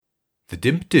The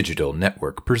DIMP Digital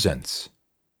Network presents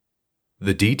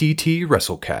the DDT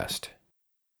WrestleCast.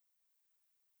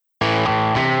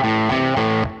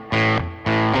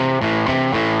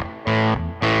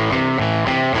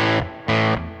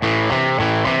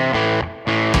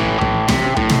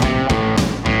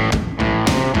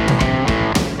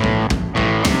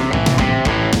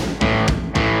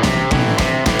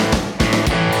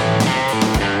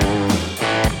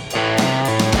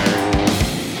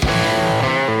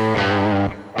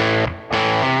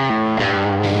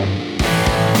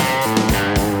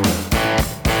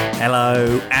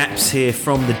 Hello, Apps here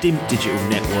from the DIMP Digital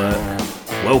Network.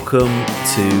 Welcome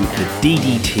to the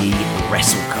DDT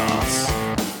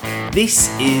WrestleCast. This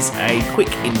is a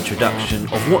quick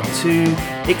introduction of what to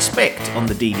expect on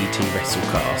the DDT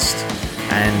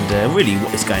WrestleCast and really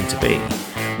what it's going to be.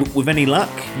 With any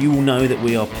luck, you will know that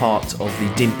we are part of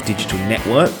the DIMP Digital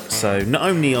Network. So not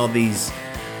only are these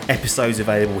episodes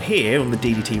available here on the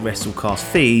DDT WrestleCast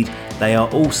feed, they are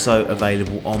also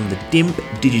available on the DIMP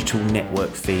Digital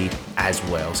Network feed as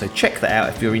well. So check that out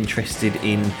if you're interested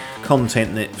in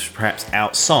content that's perhaps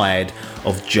outside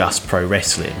of just pro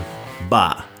wrestling.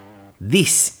 But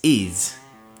this is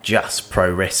just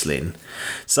pro wrestling.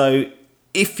 So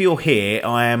if you're here,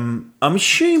 I'm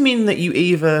assuming that you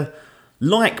either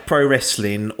like pro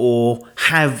wrestling or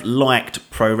have liked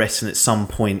pro wrestling at some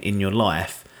point in your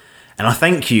life. And I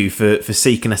thank you for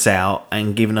seeking us out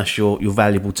and giving us your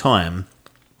valuable time.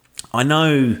 I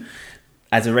know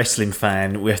as a wrestling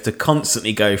fan, we have to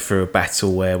constantly go through a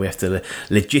battle where we have to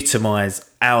legitimise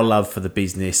our love for the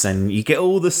business, and you get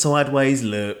all the sideways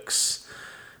looks.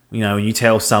 You know, when you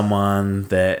tell someone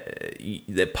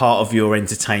that part of your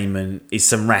entertainment is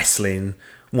some wrestling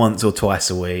once or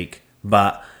twice a week.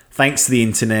 But thanks to the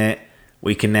internet,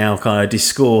 we can now kind of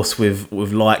discourse with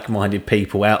like-minded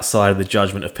people outside of the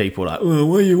judgment of people like, oh,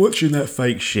 why are you watching that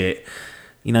fake shit?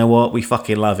 You know what? We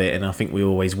fucking love it, and I think we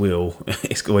always will.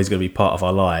 It's always going to be part of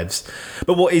our lives.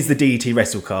 But what is the DDT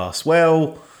WrestleCast?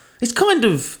 Well, it's kind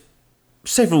of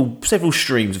several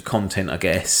streams of content, I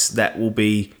guess, that will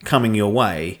be coming your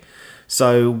way.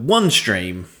 So one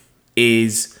stream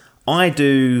is I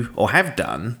do, or have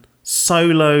done,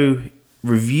 solo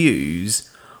reviews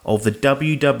of the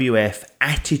WWF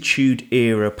Attitude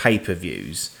Era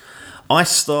pay-per-views. I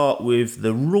start with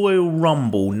the Royal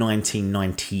Rumble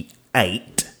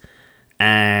 1998,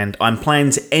 and I'm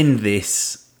planning to end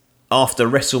this after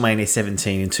WrestleMania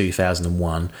 17 in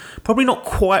 2001. Probably not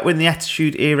quite when the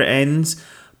Attitude Era ends,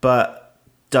 but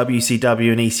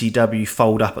WCW and ECW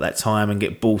fold up at that time and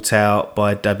get bought out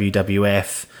by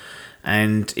WWF.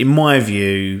 And in my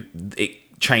view, it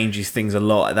changes things a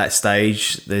lot at that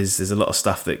stage. There's a lot of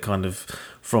stuff that kind of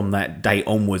from that day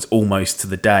onwards, almost to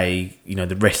the day, you know,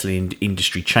 the wrestling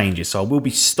industry changes. So I will be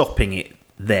stopping it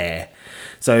there.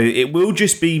 So it will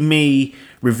just be me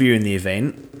reviewing the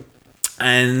event,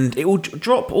 and it will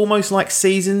drop almost like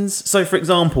seasons. So for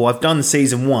example, I've done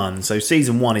season 1. So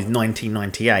season 1 is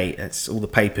 1998. That's all the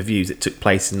pay-per-views that took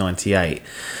place in 98.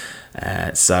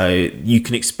 So you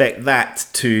can expect that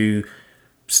to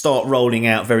start rolling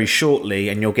out very shortly,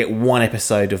 and you'll get one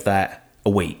episode of that a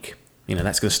week. You know,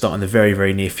 that's going to start in the very,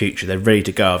 very near future. They're ready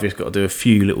to go. I've just got to do a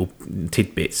few little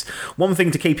tidbits. One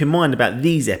thing to keep in mind about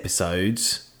these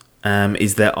episodes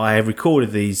is that I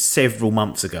recorded these several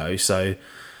months ago. So,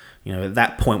 you know, at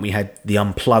that point we had the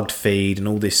unplugged feed and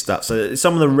all this stuff. So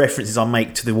some of the references I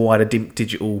make to the wider DIMP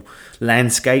digital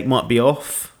landscape might be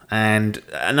off. And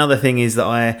another thing is that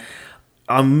I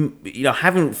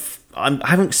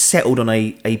haven't settled on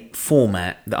a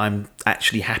format that I'm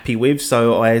actually happy with.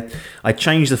 So I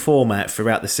changed the format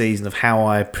throughout the season of how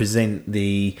I present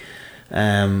the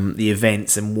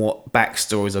events and what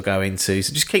backstories I go into.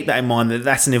 So just keep that in mind, that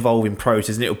that's an evolving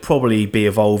process, and it'll probably be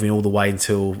evolving all the way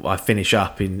until I finish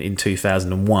up in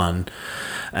 2001.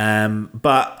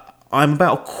 But I'm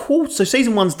about a quarter. So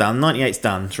season 1's done, 98's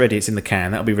done, it's ready, it's in the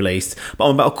can, that'll be released. But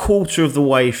I'm about a quarter of the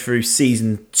way through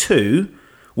season 2,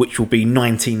 which will be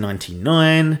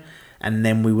 1999, and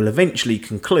then we will eventually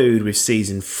conclude with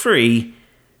season 3,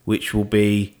 which will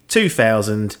be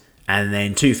 2000, and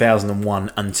then 2001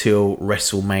 until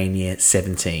WrestleMania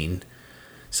 17.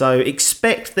 So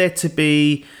expect there to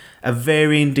be a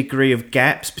varying degree of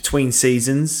gaps between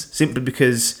seasons, simply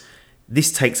because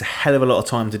this takes a hell of a lot of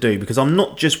time to do, because I'm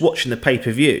not just watching the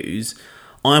pay-per-views,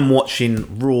 I'm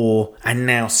watching Raw, and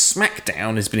now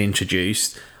SmackDown has been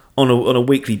introduced on a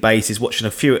weekly basis, watching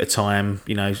a few at a time,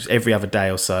 you know, every other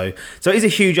day or so. So it is a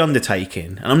huge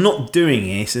undertaking, and I'm not doing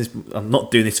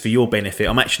this for your benefit.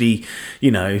 I'm actually,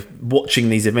 you know, watching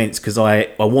these events because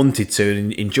I wanted to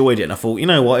and enjoyed it, and I thought, you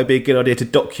know what, it'd be a good idea to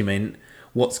document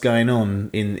what's going on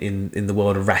in the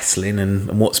world of wrestling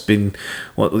and what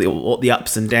the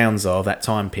ups and downs are of that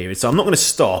time period. So I'm not going to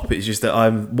stop. It's just that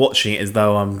I'm watching it as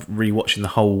though I'm rewatching the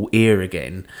whole era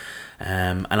again.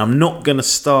 And I'm not going to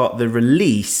start the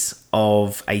release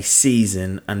of a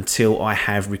season until I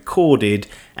have recorded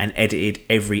and edited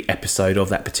every episode of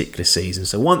that particular season.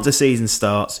 So once a season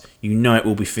starts, you know it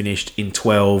will be finished in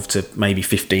 12 to maybe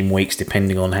 15 weeks,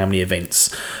 depending on how many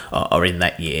events are in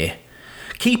that year.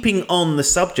 Keeping on the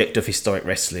subject of historic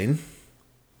wrestling,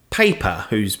 Paper,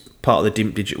 who's part of the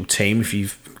DIMP Digital team, if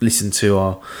you've listened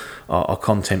to our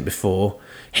content before,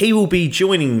 he will be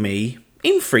joining me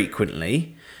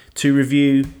infrequently to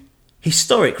review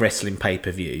historic wrestling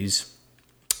pay-per-views.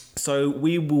 So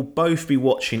we will both be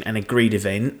watching an agreed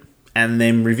event and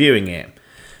then reviewing it.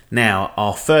 Now,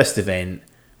 our first event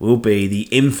will be the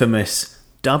infamous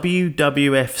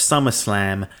WWF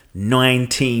SummerSlam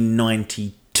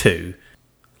 1992.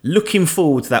 Looking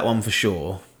forward to that one for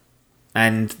sure.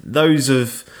 And those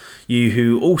of you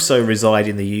who also reside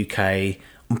in the UK,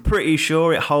 I'm pretty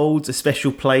sure it holds a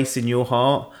special place in your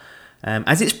heart,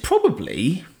 as it's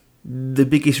probably the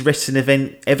biggest wrestling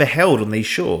event ever held on these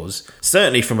shores.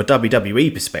 Certainly from a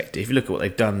WWE perspective, if you look at what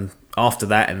they've done after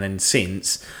that and then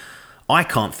since, I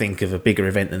can't think of a bigger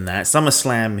event than that.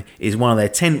 SummerSlam is one of their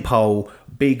tentpole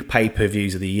big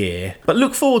pay-per-views of the year. But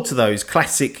look forward to those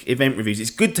classic event reviews. It's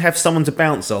good to have someone to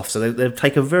bounce off, so they'll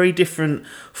take a very different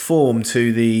form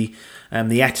to the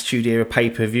Attitude Era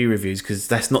pay-per-view reviews, because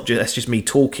that's just me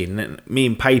talking. Me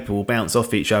and Paper will bounce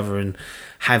off each other and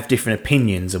have different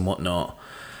opinions and whatnot.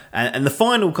 And the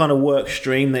final kind of work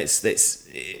stream that's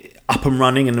up and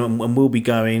running and will be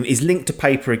going is linked to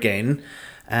Paper again.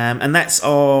 And that's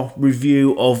our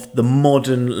review of the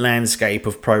modern landscape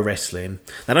of pro wrestling.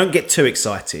 Now, don't get too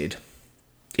excited.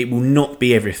 It will not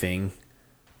be everything.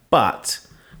 But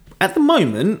at the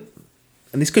moment,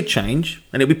 and this could change,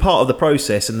 and it'll be part of the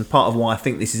process and part of why I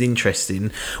think this is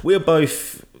interesting, we are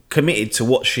both committed to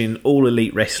watching All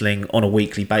Elite Wrestling on a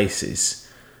weekly basis.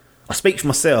 I speak for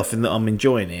myself in that I'm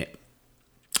enjoying it.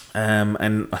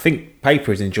 And I think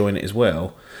Paper is enjoying it as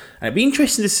well. And it'd be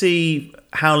interesting to see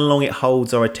how long it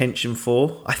holds our attention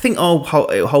for. I think it'll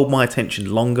hold my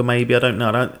attention longer, maybe. I don't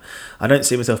know. I don't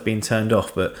see myself being turned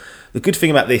off. But the good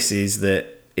thing about this is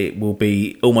that it will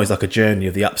be almost like a journey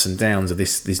of the ups and downs of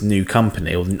this new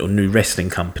company or new wrestling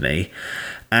company.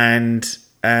 And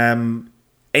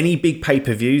any big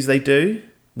pay-per-views they do,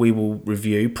 we will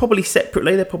review, probably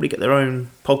separately. They'll probably get their own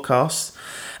podcasts.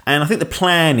 And I think the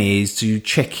plan is to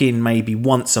check in maybe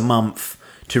once a month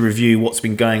to review what's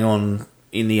been going on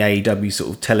in the AEW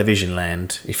sort of television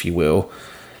land, if you will.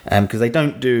 Because they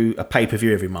don't do a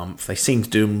pay-per-view every month. They seem to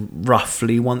do them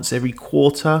roughly once every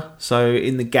quarter. So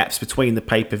in the gaps between the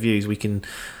pay-per-views, we can,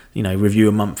 review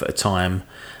a month at a time.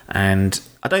 And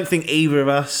I don't think either of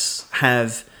us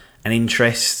have an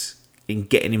interest in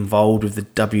getting involved with the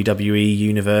WWE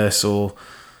universe or,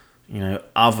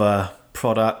 other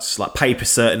products. Like Paper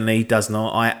certainly does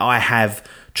not. I have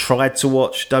tried to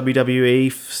watch WWE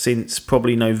since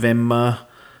probably November,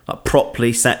 like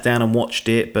properly sat down and watched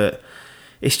it, but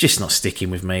it's just not sticking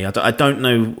with me. I don't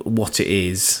know what it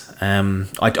is.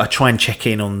 I try and check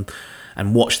in on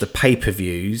and watch the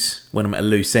pay-per-views when I'm at a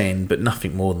loose end, but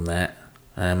nothing more than that.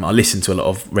 I listen to a lot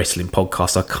of wrestling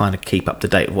podcasts. I kind of keep up to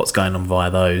date with what's going on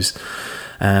via those.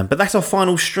 But that's our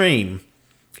final stream.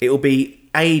 It will be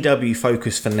AEW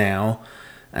focused for now,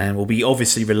 and we'll be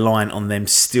obviously reliant on them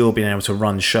still being able to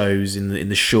run shows in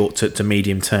the short to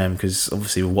medium term, because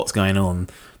obviously with what's going on,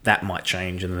 that might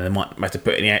change, and they might have to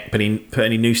put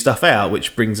any new stuff out,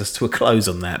 which brings us to a close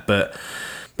on that. But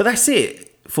that's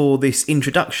it for this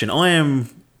introduction. I am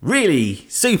really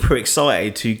super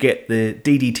excited to get the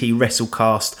DDT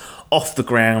WrestleCast off the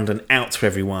ground and out to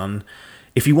everyone.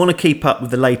 If you want to keep up with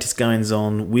the latest goings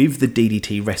on with the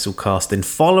DDT WrestleCast, then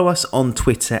follow us on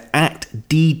Twitter at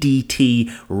DDT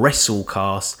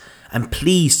WrestleCast, and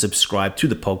please subscribe to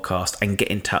the podcast and get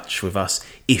in touch with us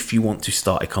if you want to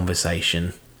start a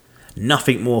conversation.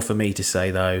 Nothing more for me to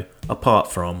say though, apart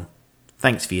from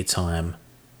thanks for your time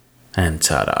and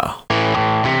ta-da.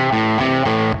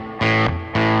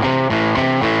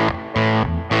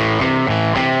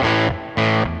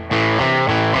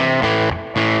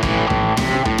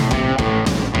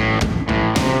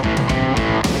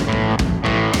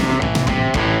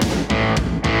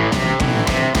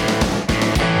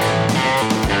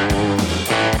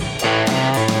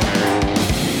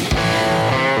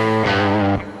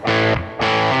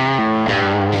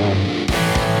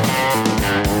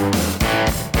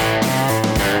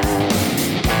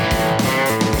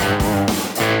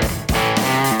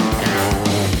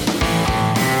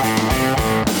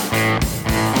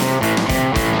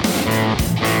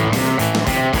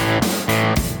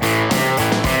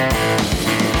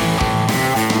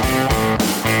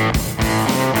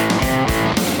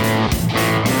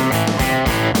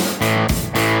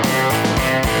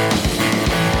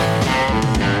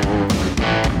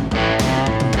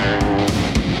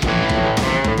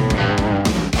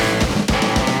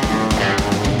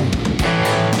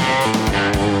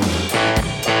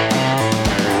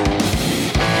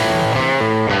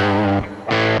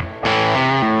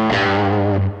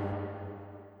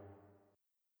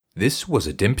 This was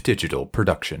a DIMP Digital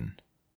production.